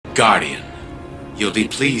Guardian, you'll be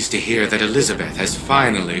pleased to hear that Elizabeth has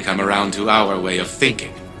finally come around to our way of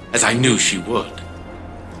thinking, as I knew she would.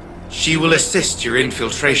 She will assist your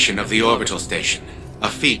infiltration of the orbital station, a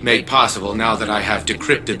feat made possible now that I have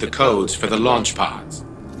decrypted the codes for the launch pods.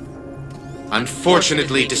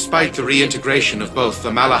 Unfortunately, despite the reintegration of both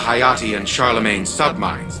the Malahayati and Charlemagne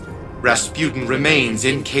submines, Rasputin remains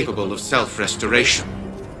incapable of self-restoration.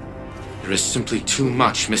 There is simply too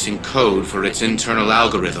much missing code for its internal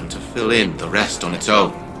algorithm to fill in the rest on its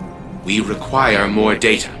own. We require more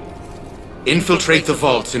data. Infiltrate the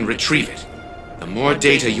vaults and retrieve it. The more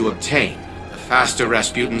data you obtain, the faster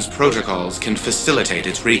Rasputin's protocols can facilitate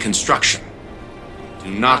its reconstruction.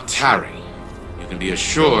 Do not tarry. You can be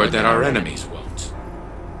assured that our enemies won't.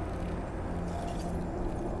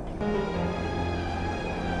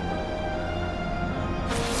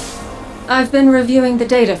 I've been reviewing the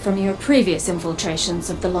data from your previous infiltrations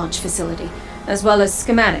of the launch facility, as well as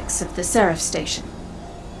schematics of the Seraph station.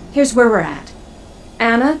 Here's where we're at.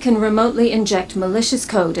 Anna can remotely inject malicious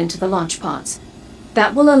code into the launch pods.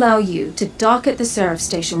 That will allow you to dock at the Seraph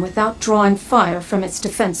station without drawing fire from its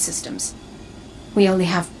defense systems. We only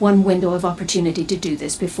have one window of opportunity to do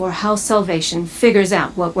this before House Salvation figures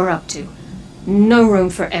out what we're up to. No room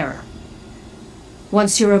for error.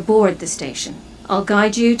 Once you're aboard the station, I'll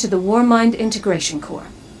guide you to the Warmind Integration Core.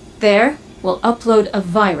 There, we'll upload a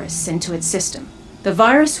virus into its system. The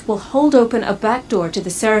virus will hold open a backdoor to the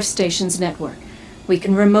Seraph station's network. We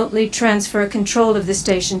can remotely transfer control of the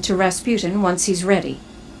station to Rasputin once he's ready.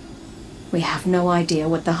 We have no idea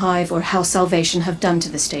what the Hive or House Salvation have done to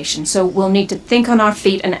the station, so we'll need to think on our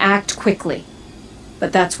feet and act quickly.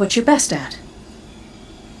 But that's what you're best at.